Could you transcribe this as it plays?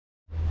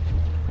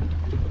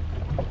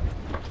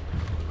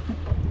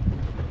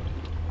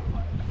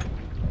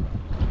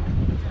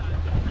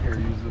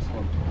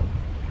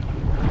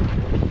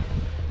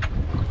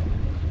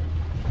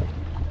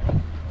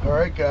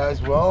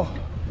guys, well,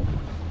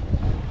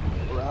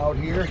 we're out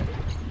here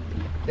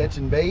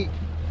catching bait.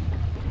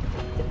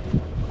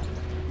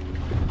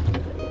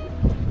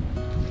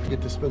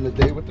 Get to spend the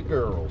day with the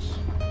girls.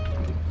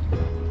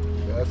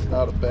 That's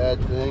not a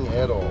bad thing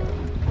at all.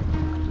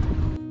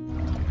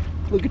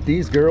 Look at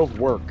these girls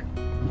work.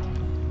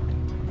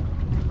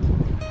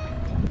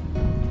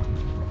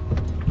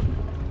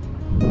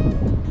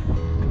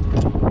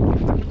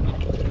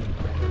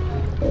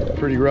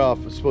 Pretty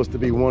rough. It's supposed to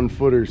be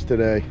 1-footers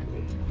today.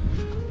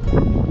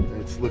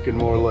 It's looking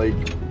more like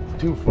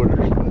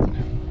 2-footers, but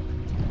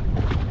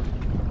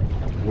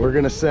we're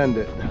gonna send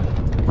it.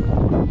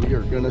 We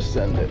are gonna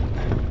send it.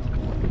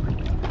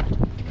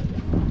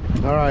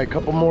 All right, a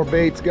couple more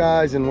baits,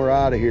 guys, and we're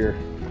out of here.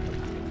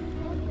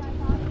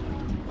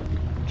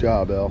 Good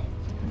job, Elle.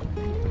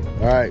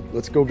 All right,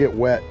 let's go get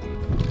wet.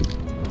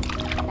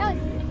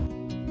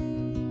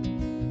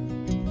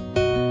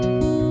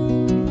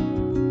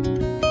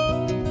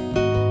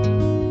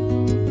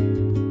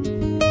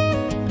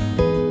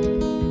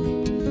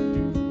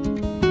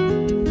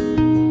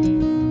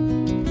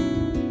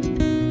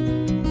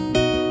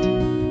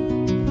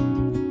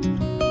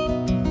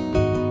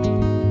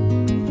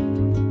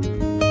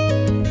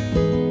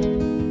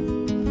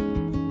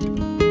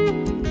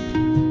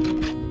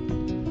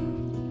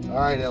 All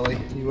right, Ellie,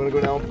 you want to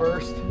go down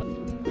first?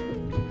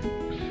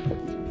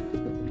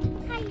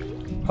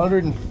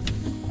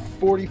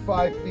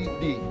 145 feet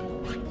deep.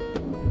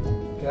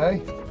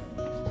 Okay?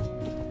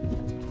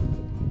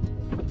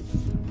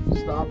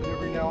 Stop it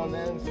every now and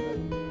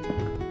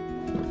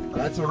then.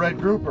 That's a red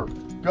grouper.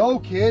 Go,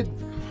 kid.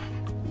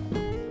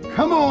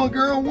 Come on,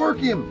 girl, work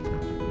him.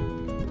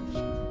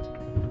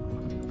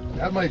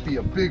 That might be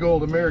a big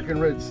old American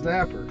red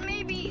snapper.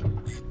 Maybe.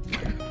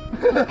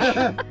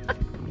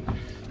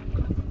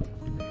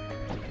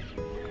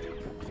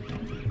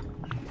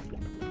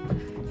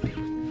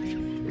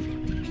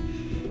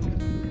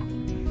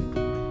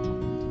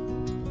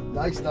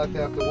 Nice not to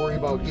have to worry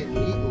about getting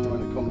eaten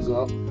when it comes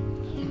up.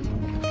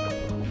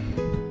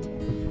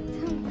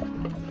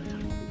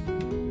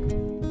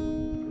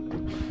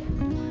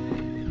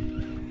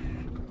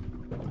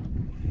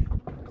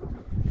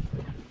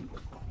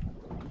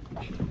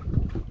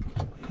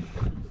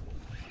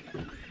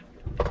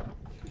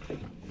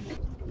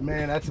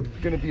 Man, that's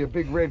going to be a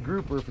big red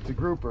grouper if it's a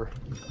grouper.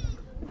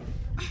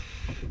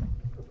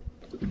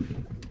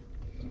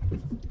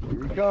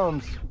 Here he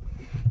comes.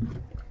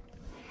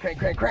 Crank,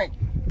 crank, crank.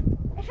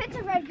 If it's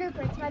a red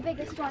grouper, it's my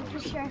biggest one for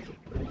sure.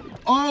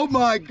 Oh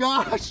my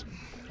gosh,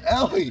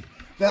 Ellie,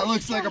 that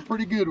looks like a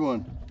pretty good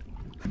one.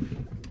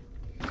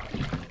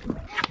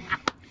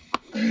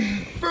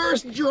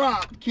 First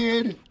drop,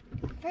 kid.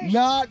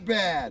 Not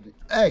bad.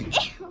 Hey.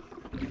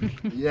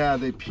 Yeah,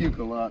 they puke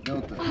a lot,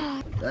 don't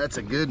they? That's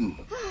a good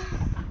one.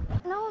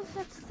 No, if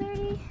that's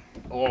 30.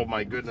 Oh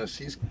my goodness,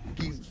 he's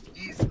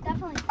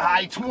Definitely 30.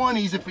 high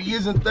 20s if he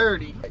isn't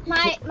 30.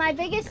 My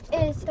biggest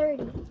is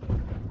 30.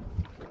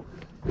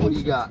 What do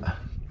you got?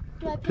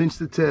 Pinch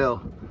the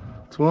tail.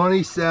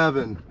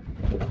 27.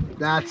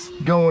 That's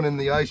going in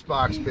the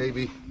icebox,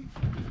 baby.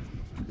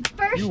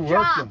 First You worked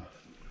drop. him.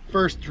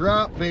 First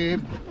drop,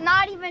 babe.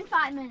 Not even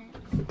 5 minutes.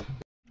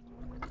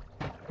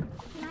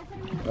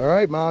 All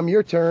right, Mom,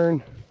 your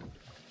turn.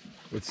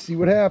 Let's see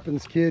what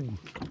happens, kid.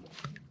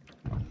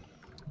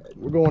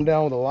 We're going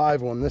down with a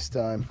live one this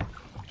time.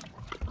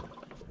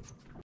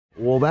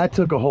 Well, that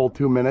took a whole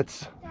 2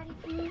 minutes. Daddy,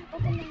 can you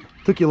open that?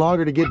 Took you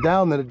longer to get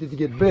down than it did to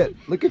get bit.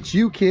 Look at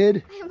you,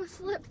 kid. I almost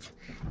slipped.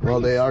 Well,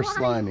 they are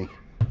slimy.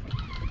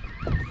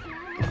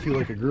 You feel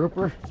like a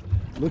grouper?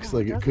 Looks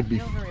like it could be.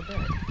 Very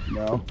big.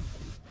 No.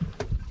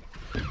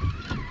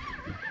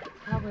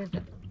 Probably the,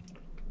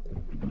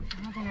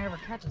 I don't think I ever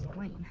catches a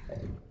lane.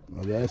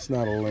 Well, that's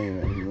not a lane.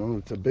 You know,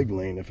 it's a big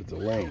lane if it's a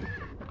lane.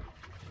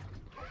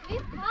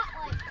 We've caught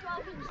like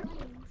 12-inch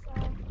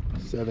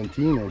lanes, so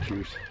 17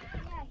 inchers.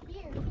 yeah,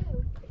 here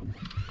too.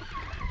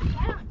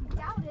 I don't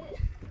doubt it.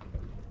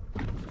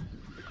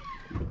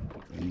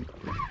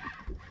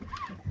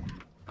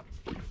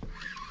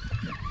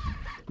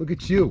 Look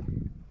at you.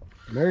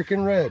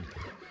 American red.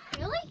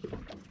 Really?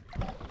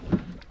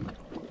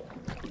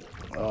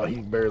 Oh,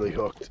 he's barely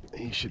hooked.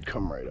 He should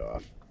come right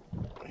off.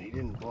 He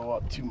didn't blow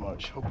up too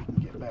much. Hope he can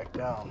get back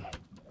down.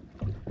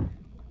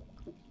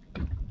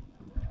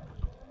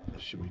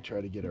 Should we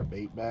try to get our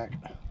bait back?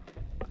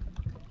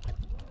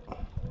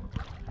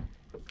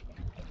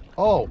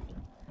 Oh,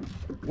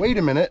 wait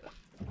a minute.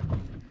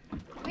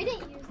 We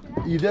didn't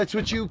use that. That's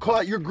what you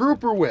caught your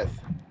grouper with.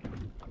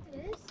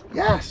 It is?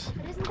 Yes,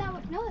 But isn't that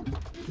what? No,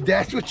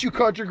 that's what you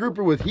caught your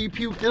grouper with. He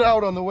puked it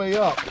out on the way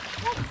up.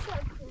 that's so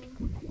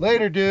cool.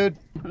 Later, dude.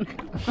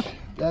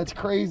 That's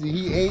crazy.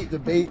 He ate the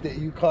bait that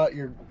you caught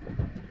your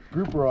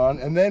grouper on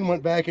and then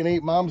went back and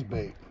ate Mom's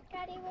bait.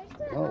 Daddy,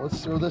 where's the? Well,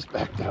 let's throw this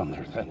back down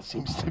there then.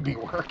 Seems to be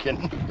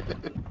working.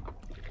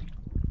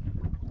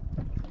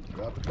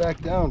 Drop it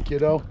back down,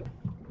 kiddo.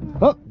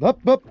 Up,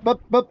 up, up,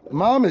 up, up.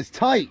 Mom is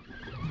tight.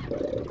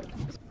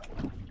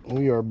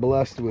 We are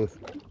blessed with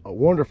a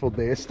wonderful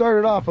day. It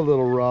started off a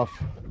little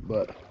rough,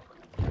 but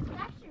It's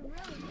actually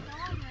really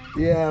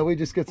Yeah, we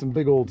just get some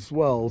big old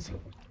swells.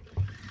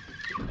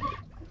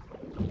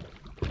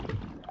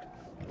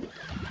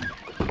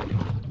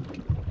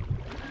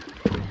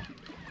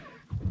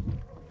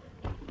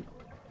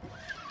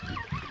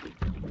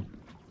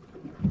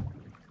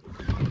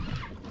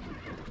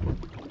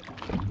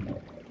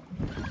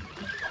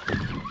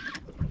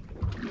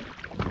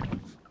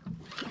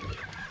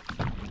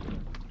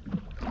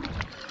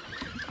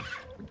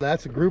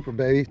 That's a grouper,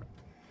 baby.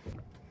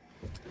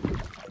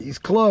 He's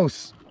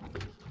close.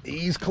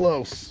 He's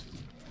close.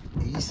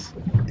 He's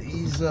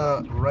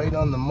right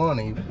on the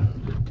money.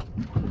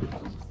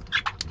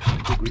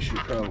 I think we should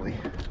probably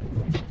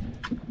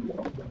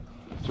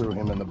throw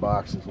him in the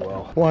box as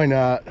well. Why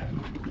not?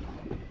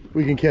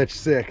 We can catch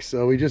 6,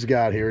 so we just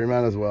got here. We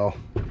might as well.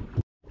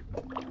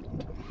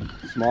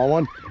 Small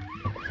one.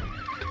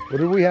 What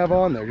did we have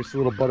on there? Just a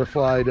little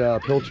butterflied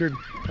pilchard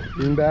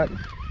greenback.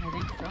 I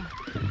think so.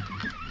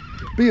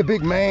 Be a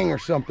big mang or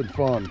something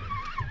fun.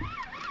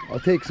 I'll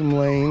take some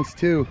lanes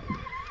too.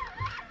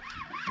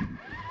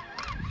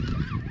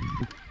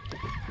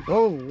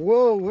 Oh,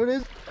 whoa, what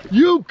is?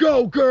 You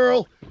go,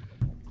 girl.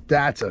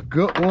 That's a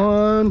good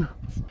one.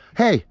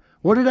 Hey,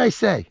 what did I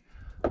say?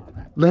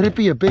 Let it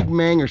be a big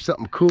mang or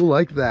something cool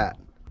like that.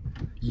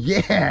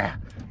 Yeah,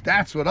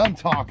 that's what I'm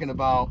talking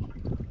about.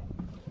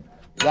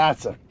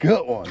 That's a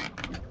good one.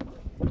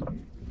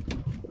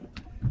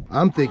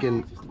 I'm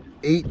thinking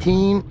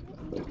 18.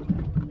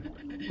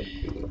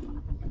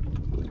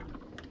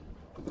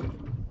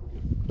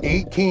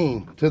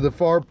 18 to the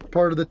far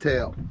part of the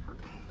tail.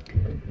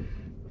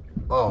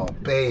 Oh,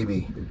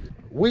 baby.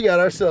 We got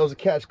ourselves a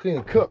catch, clean,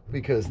 and cook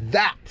because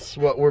that's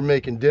what we're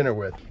making dinner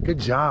with. Good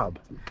job.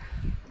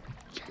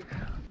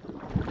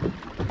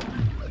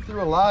 I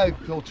threw a live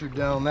pilchard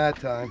down that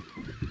time.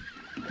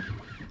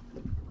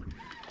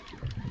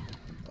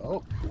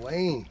 Oh,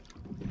 Lane.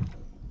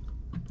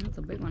 That's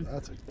a big one.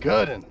 That's a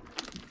good one.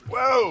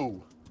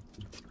 Whoa.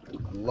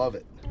 I love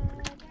it.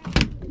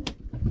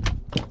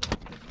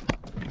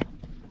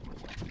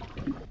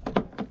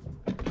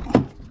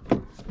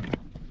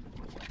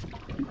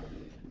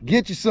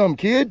 Get you some,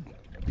 kid.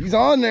 He's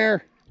on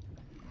there.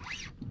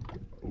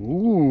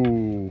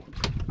 Ooh.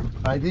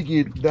 I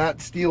think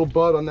that steel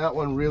butt on that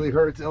one really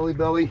hurts, Ellie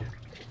Belly. It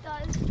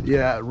does.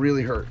 Yeah, it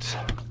really hurts.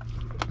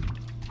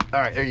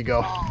 All right, there you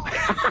go.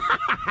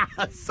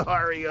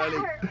 Sorry,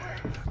 honey.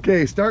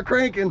 Okay, start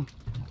cranking.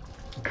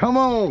 Come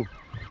on.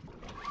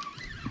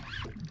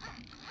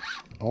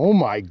 Oh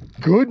my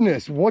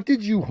goodness, what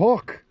did you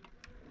hook?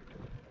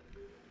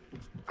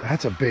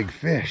 That's a big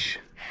fish.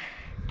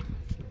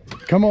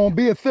 Come on,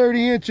 be a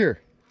 30-incher.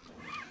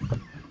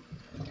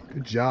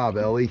 Good job,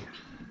 Ellie.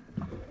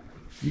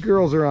 You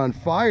girls are on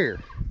fire.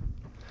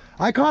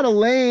 I caught a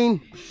lane.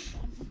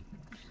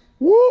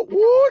 Woot,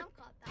 woot.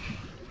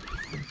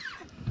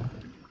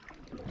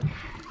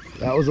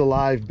 That was a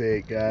live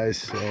bait, guys.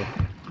 So.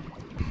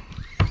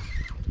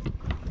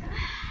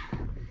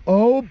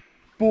 Oh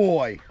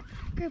boy.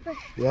 Grouper.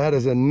 That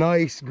is a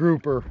nice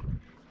grouper.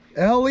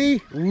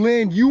 Ellie,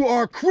 Lynn, you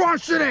are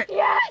crushing it.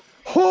 Yes!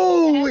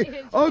 Holy,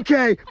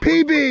 okay,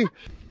 PB.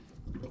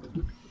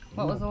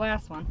 What was the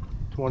last one?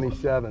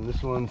 27,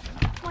 this one's.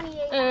 28.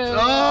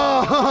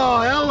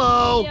 Oh,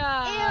 hello.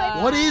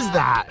 Yeah. What is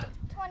that?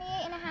 28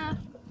 and a half.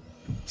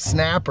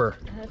 Snapper.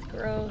 That's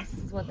gross,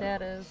 is what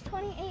that is.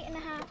 28 and a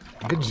half.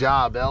 Good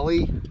job,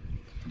 Ellie. Still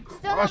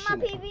not my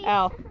Crushing it. PB.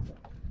 Oh,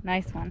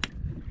 nice one.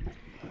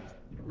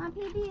 My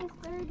PB is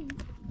 30.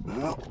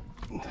 Well,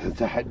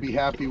 I'd be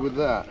happy with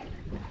that.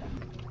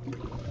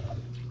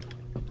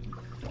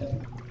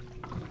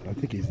 I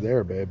think he's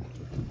there, babe.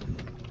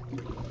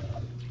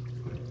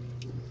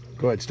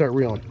 Go ahead, start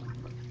reeling.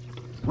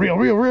 Reel,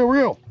 reel, reel,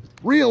 reel.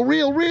 Reel,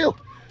 reel, reel.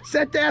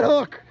 Set that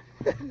hook.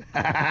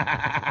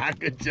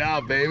 Good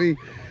job, baby.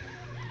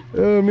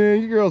 Oh,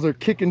 man, you girls are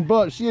kicking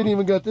butt. She ain't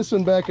even got this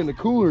one back in the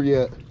cooler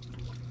yet.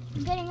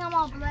 I'm getting them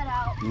all bled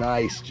out.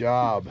 Nice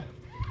job.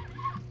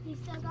 He's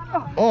still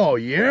got Oh,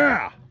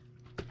 yeah.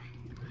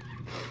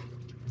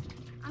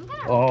 I'm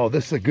gonna. Oh,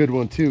 this is a good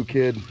one too,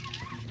 kid.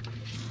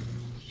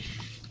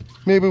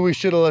 Maybe we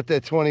should have let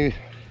that 20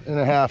 and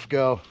a half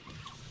go.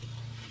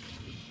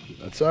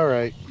 That's all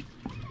right.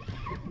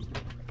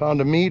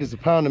 Pound of meat is a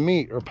pound of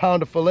meat, or a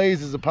pound of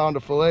fillets is a pound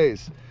of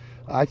fillets.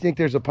 I think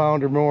there's a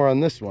pound or more on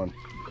this one.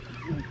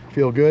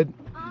 Feel good?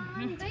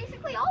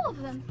 Basically all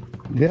of them.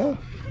 Yeah.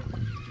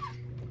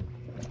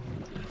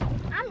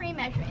 I'm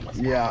remeasuring this.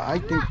 Yeah,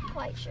 I'm not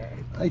quite sure.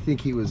 I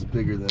think he was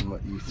bigger than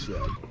what you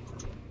said.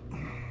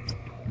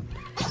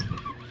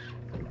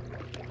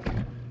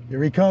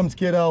 Here he comes,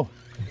 kiddo.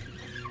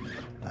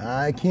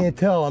 I can't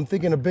tell. I'm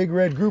thinking a big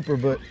red grouper,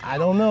 but I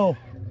don't know.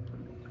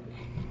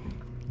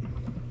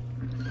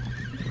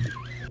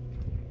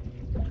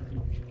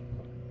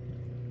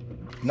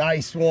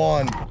 Nice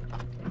one.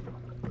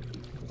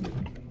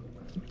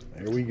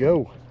 There we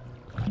go.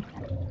 Good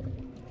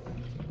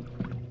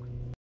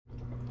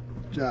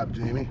job,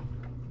 Jamie.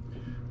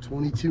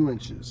 22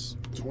 inches.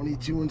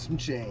 22 and some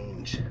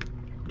change.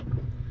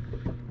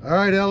 All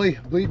right, Ellie,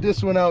 bleed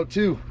this one out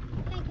too.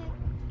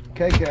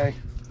 Thank you. KK.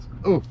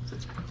 Oh,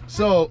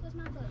 so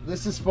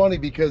this is funny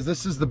because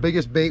this is the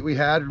biggest bait we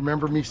had.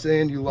 Remember me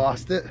saying you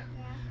lost it? Yeah.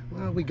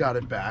 Well, we got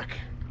it back.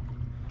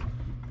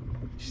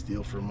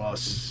 Steal from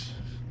us,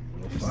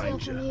 we'll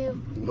find steal from you.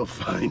 you. We'll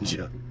find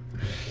you.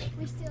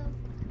 We still.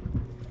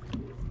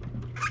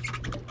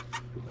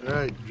 All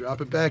right,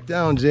 drop it back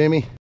down,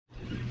 Jamie.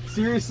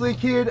 Seriously,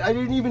 kid, I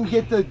didn't even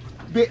get the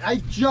bait. I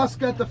just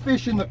got the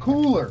fish in the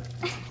cooler.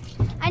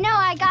 I know.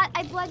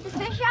 I bled the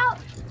fish out.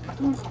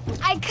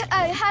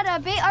 I had a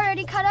bait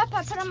already cut up.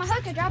 I put on my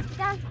hook. I dropped it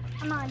down.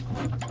 Come on.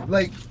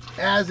 Like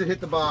as it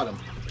hit the bottom.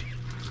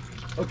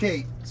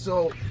 Okay,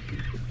 so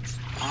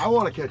I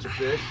want to catch a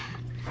fish.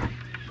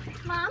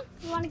 Mom,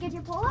 you want to get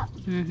your pole up?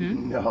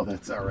 Mm-hmm. No,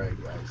 that's all right,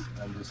 guys.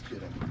 I'm just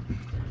kidding.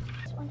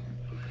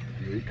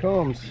 Here he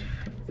comes.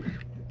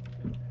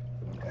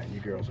 Man, you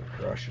girls are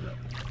crushing it.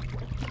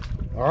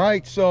 All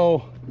right,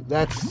 so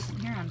that's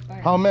You're on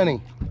fire. how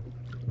many?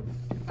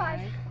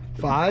 5.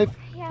 5?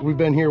 Yeah. We've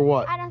been here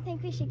what? I don't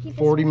think we should keep it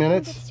 40 small.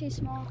 minutes? I think it's too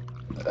small.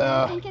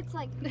 I think it's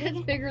like It's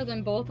big. bigger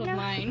than both of No.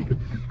 mine.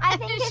 I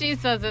think it's, She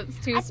says it's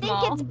too I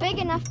small. think it's big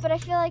enough, but I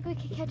feel like we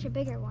could catch a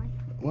bigger one.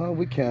 Well,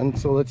 we can.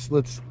 So let's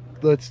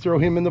throw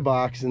him in the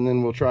box, and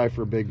then we'll try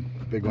for a big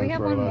We one have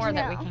for one us. more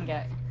that we No. can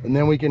get. And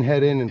then we can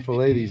head in and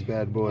fillet these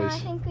bad No, boys. I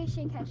think we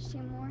should catch 2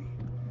 more.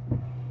 I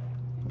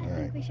think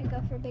right. we should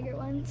go for bigger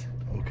ones.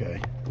 Okay,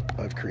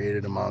 I've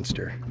created a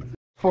monster.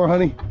 For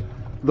honey,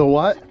 the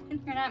what?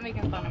 You're not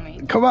making fun of me.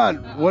 Come on,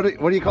 what do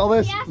you call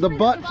this? He asked The for the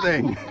butt butt.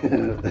 thing.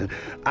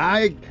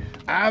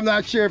 I'm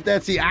not sure if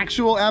that's the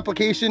actual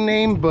application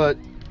name, but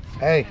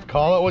hey,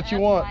 call it what you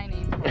That's want. my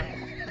name for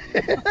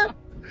it.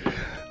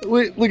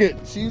 Wait, look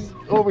at, she's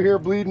over here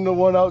bleeding the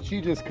one out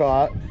she just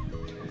caught.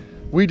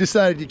 We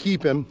decided to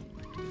keep him.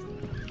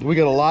 We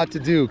got a lot to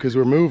do because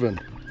we're moving.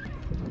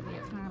 Maybe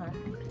it's not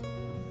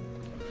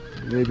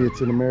a... Maybe it's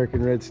an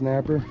American red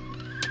snapper.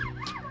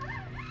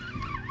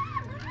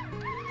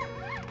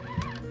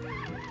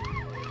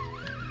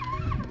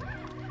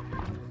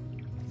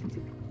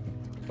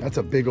 That's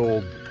a big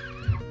old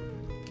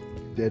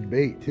dead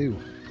bait too.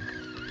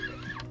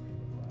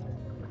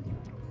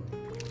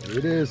 There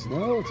it is.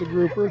 No, it's a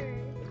grouper.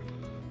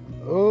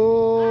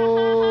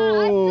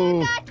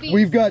 Oh,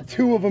 we've got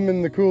 2 of them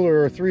in the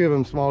cooler, or 3 of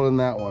them smaller than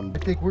that one. I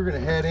think we're gonna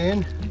head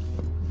in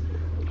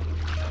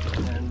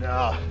and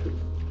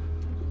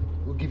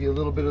we'll give you a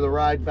little bit of the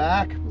ride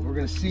back. We're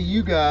gonna see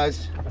you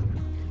guys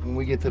when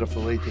we get to the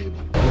fillet table.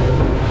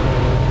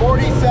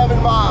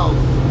 47 miles.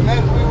 It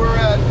meant we were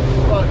at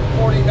what,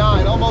 49.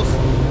 We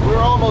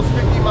were almost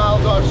 50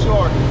 miles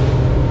offshore.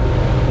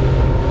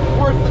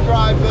 Worth the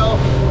drive, though.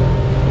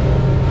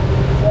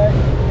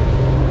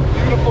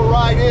 Beautiful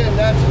ride in,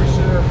 that's for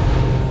sure.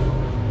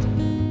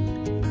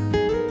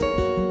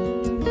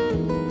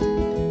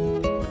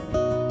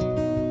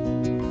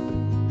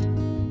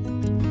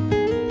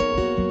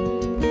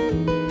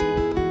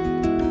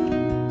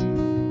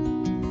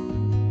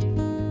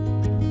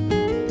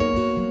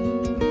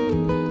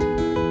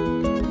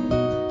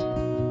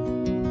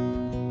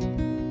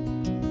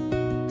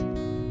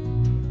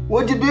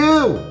 What'd you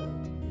do?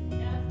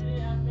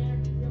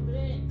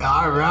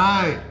 All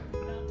right.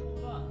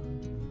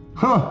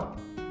 Huh.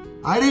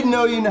 I didn't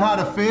know you knew how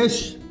to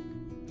fish.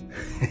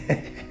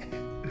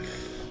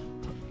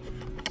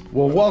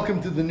 Well,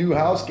 welcome to the new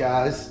house,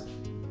 guys.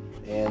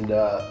 And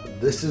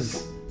this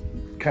is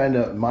kind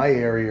of my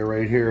area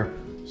right here.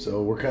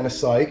 So we're kind of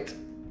psyched.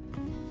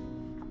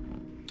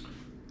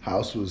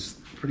 House was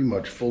pretty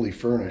much fully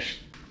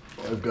furnished.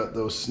 I've got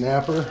those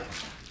snapper.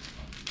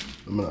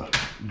 I'm gonna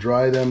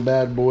dry them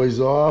bad boys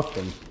off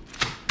and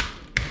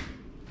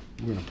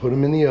we're gonna put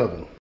them in the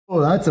oven.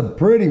 Oh, that's a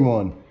pretty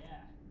one.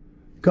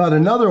 Got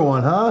another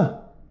one, huh?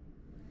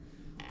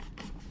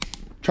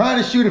 Trying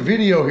to shoot a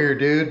video here,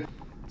 dude.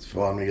 It's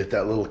fun to get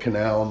that little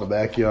canal in the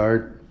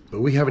backyard.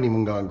 But we haven't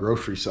even gone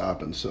grocery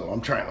shopping, so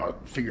I'm trying to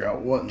figure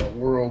out what in the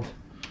world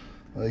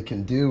I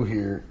can do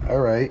here. All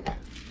right.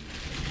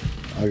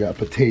 I got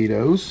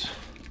potatoes.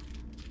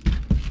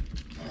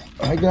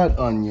 I got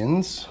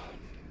onions.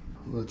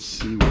 Let's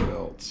see what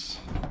else.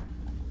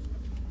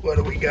 What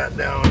do we got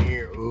down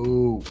here?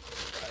 Ooh,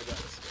 I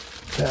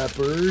got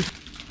peppers,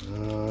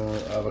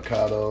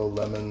 avocado,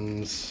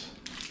 lemons,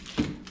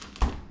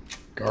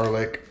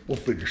 garlic. We'll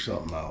figure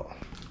something out.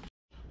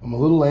 I'm a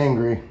little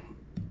angry.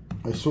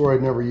 I swore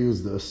I'd never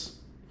use this.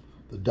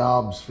 The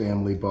Dobbs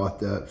family bought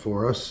that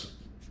for us.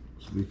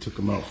 So we took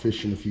them out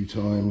fishing a few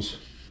times,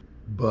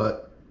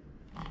 but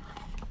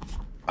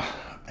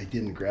I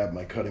didn't grab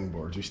my cutting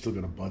boards. We still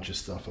got a bunch of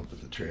stuff up at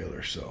the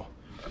trailer, so.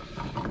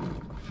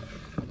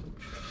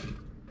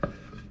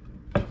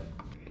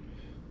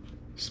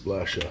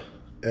 Splash of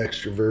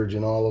extra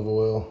virgin olive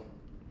oil.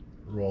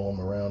 Roll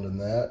them around in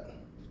that.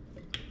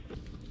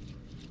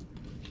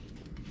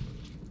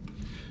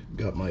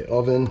 Got my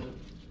oven.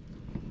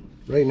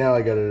 Right now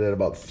I got it at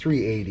about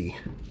 380.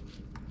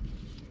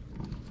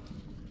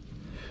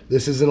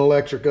 This is an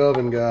electric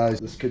oven, guys.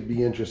 This could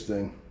be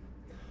interesting.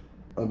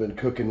 I've been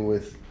cooking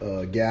with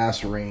a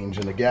gas range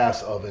and a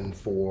gas oven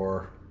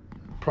for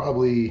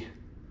probably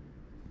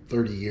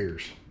 30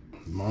 years.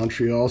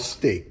 Montreal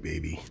steak,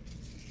 baby.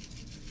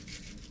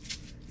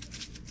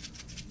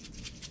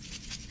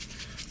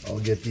 I'll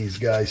get these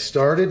guys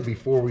started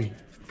before we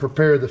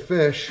prepare the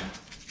fish.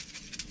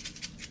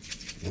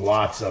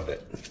 Lots of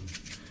it.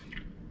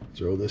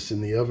 Throw this in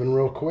the oven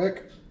real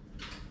quick.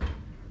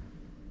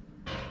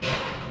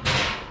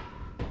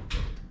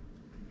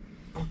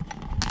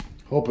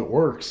 Hope it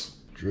works.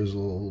 Drizzle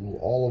a little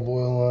olive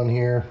oil on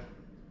here.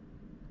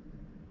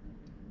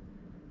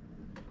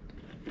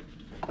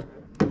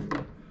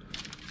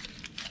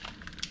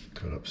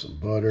 Cut up some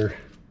butter.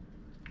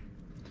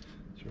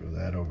 Throw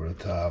that over the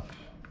top.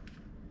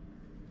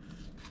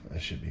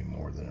 That should be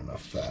more than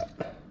enough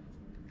fat.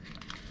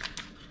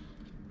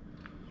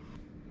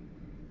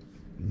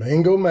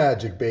 Mango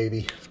magic,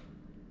 baby.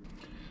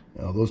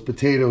 Now those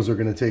potatoes are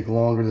gonna take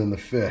longer than the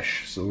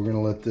fish, so we're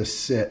gonna let this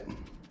sit.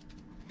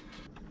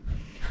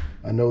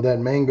 I know that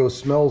mango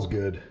smells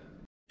good.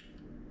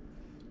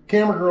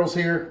 Camera girl's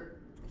here.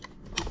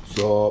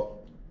 So.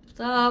 What's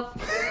up?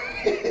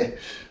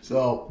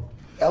 So,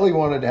 Ellie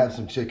wanted to have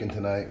some chicken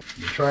tonight.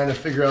 We're trying to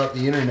figure out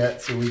the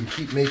internet so we can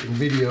keep making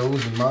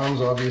videos, and Mom's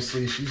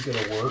obviously, she's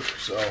gonna work,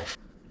 so.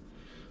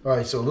 All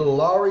right, so a little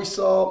Lowry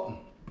salt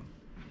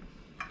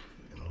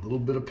and a little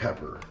bit of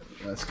pepper.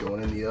 That's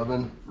going in the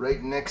oven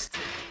right next to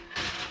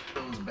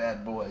those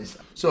bad boys.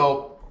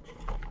 So,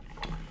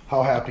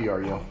 how happy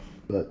are you?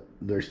 But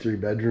there's 3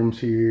 bedrooms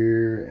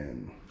here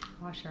and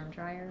Washer and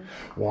dryer.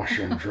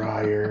 Washer and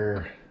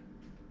dryer.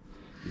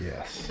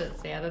 Yes.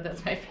 Just sad that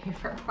that's my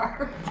favorite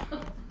part.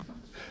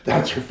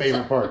 That's your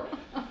favorite part.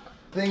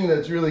 Thing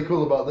that's really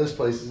cool about this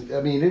place is,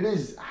 I mean, it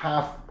is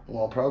half,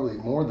 well, probably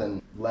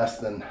less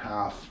than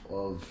half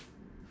of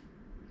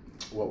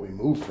what we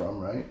moved from,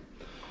 right?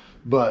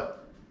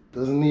 But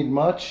doesn't need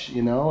much,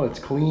 you know, it's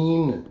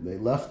clean. They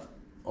left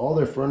all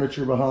their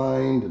furniture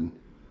behind and,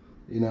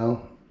 you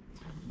know,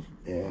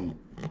 and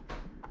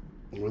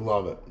we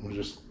love it. We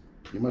just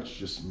pretty much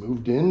just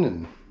moved in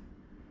and,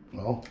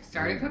 well,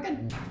 Started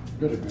cooking.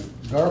 Got a good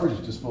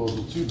garbage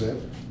disposal too, babe.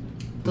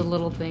 The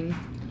little things.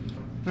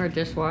 Or a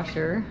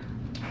dishwasher.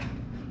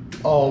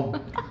 Oh,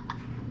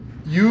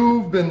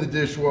 you've been the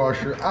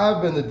dishwasher.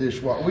 I've been the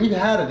dishwasher. We've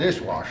had a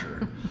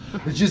dishwasher.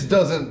 It just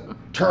doesn't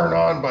turn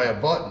on by a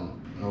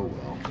button. Oh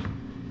well.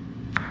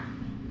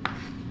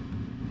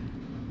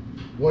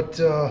 What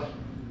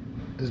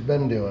has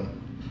Ben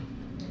doing?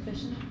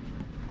 Fishing.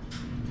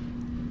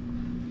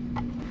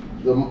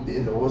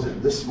 Was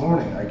it this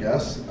morning, I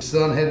guess? The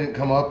sun hadn't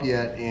come up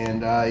yet,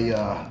 and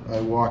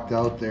I walked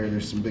out there.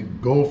 There's some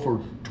big gopher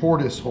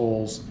tortoise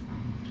holes,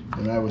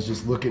 and I was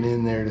just looking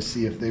in there to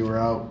see if they were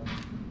out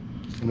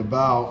and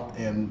about,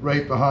 and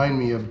right behind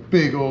me a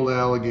big old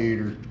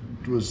alligator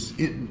was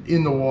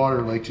in the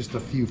water, like just a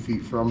few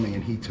feet from me,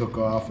 and he took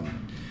off, and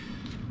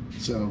it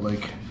sounded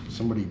like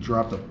somebody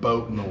dropped a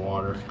boat in the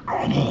water.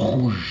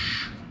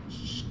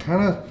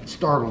 Kind of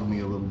startled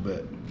me a little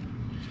bit.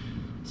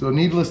 So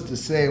needless to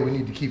say, we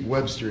need to keep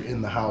Webster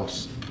in the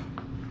house.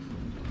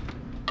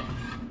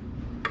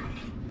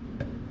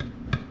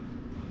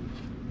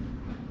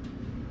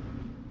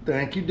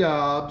 Thank you,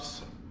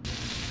 Dobbs.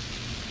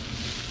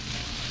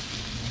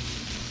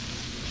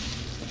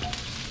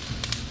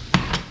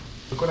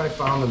 Look what I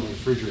found in the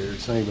refrigerator.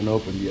 It's not even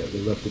opened yet. They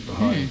left it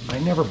behind. I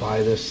never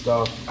buy this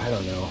stuff. I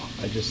don't know.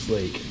 I just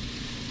like,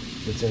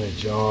 it's in a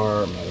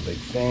jar. I'm not a big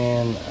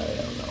fan. I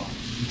don't know.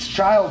 It's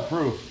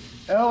child-proof.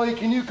 Ellie,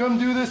 can you come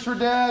do this for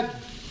Dad?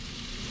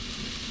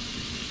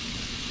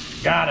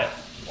 Got it.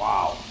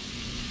 Wow.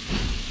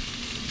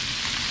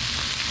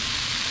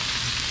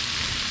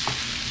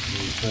 What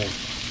do you think?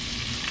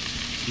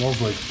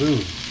 Smells like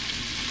food.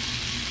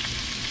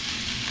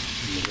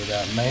 Look at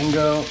that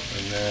mango,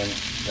 and then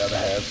gotta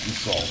have some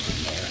salt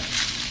in there.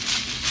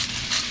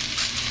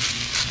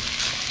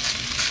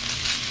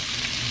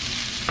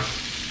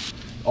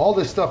 All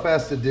this stuff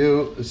has to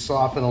do is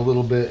soften a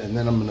little bit, and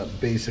then I'm gonna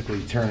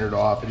basically turn it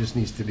off. It just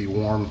needs to be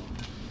warm.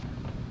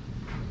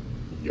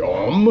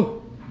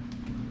 Yum.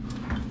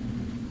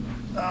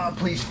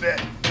 Please fit.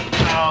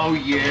 Oh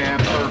yeah,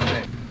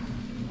 perfect.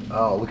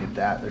 Oh, look at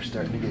that. They're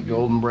starting to get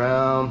golden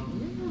brown.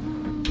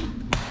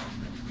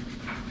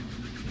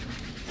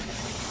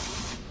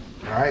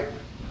 All right.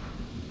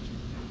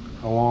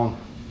 How long?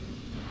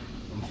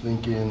 I'm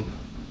thinking,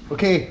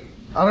 okay,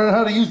 I don't know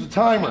how to use the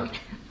timer.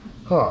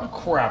 Oh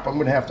crap, I'm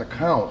gonna have to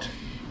count.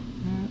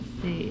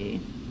 Let's see.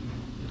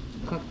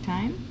 Cook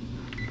time?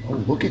 Oh,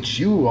 look at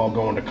you all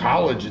going to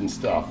college and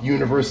stuff.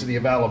 University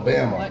of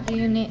Alabama. What do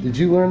you need? Did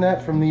you learn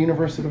that from the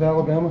University of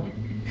Alabama?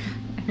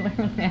 I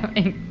learned that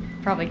in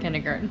probably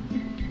kindergarten.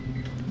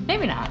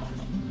 Maybe not.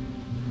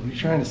 What are you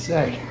trying to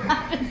say?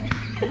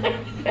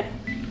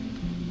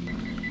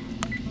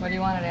 What do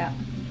you want it at?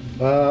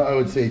 I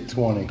would say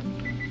 20.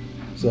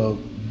 So,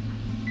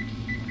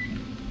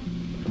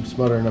 I'm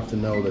smart enough to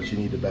know that you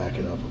need to back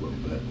it up a little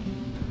bit.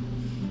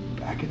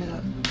 Back it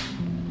up.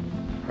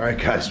 All right,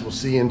 guys, we'll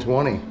see you in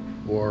 20.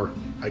 Or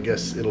I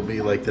guess it'll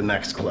be like the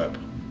next clip.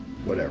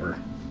 Whatever.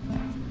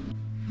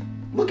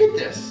 Look at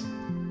this.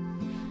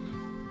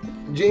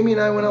 Jamie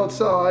and I went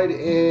outside,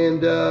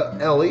 and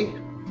Ellie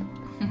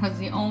was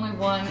the only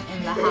one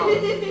in the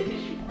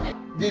house.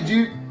 Did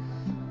you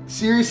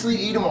seriously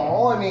eat them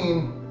all? I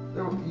mean,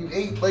 you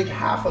ate like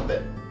half of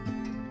it.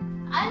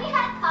 I only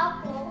had a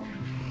couple.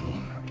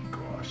 Oh,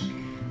 gosh.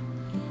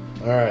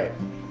 All right.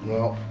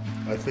 Well,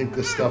 I think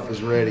this stuff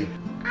is ready.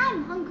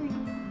 I'm hungry.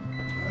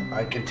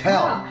 I can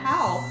tell. Wow,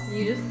 how?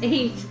 You just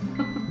ate.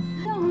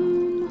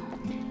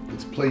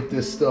 Let's plate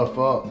this stuff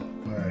up.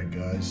 All right,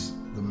 guys.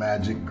 The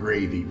magic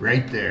gravy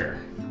right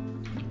there.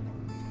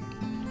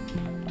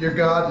 Dear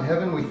God in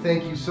heaven, we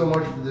thank you so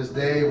much for this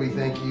day. We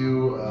thank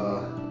you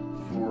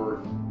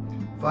for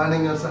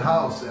finding us a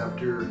house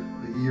after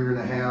a year and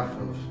a half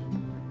of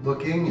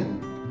looking,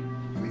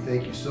 and we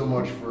thank you so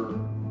much for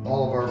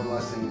all of our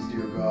blessings,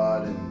 dear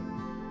God, and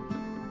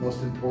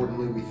most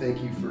importantly, we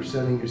thank you for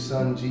sending your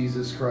son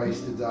Jesus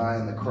Christ to die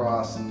on the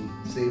cross and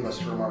save us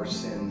from our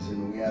sins,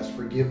 and we ask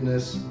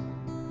forgiveness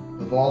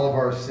of all of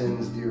our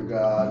sins, dear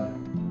God,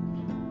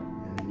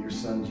 and in your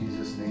son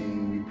Jesus'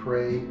 name we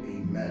pray,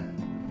 amen.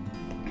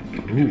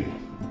 Ooh.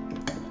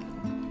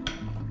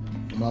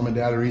 Mom and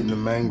Dad are eating the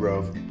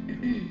mangrove.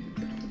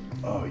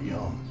 Oh,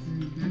 yum.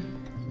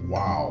 Mm-hmm.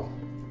 Wow.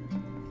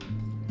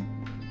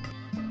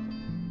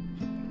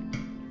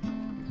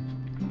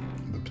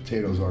 The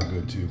potatoes are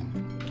good too.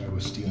 I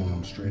was stealing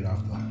them straight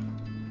off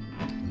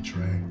the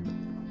tray.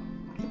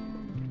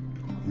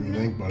 What do you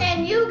think, buddy?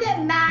 And you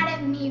get mad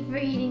at me for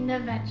eating the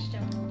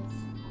vegetables.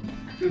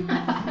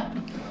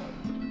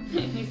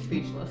 He's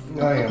speechless.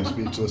 I am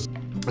speechless.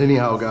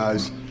 Anyhow,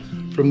 guys,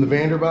 from the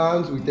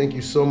Vanderbonds, we thank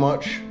you so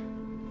much.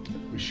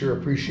 We sure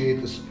appreciate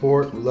the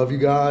support. We love you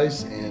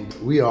guys, and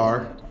we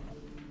are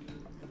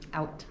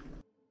out.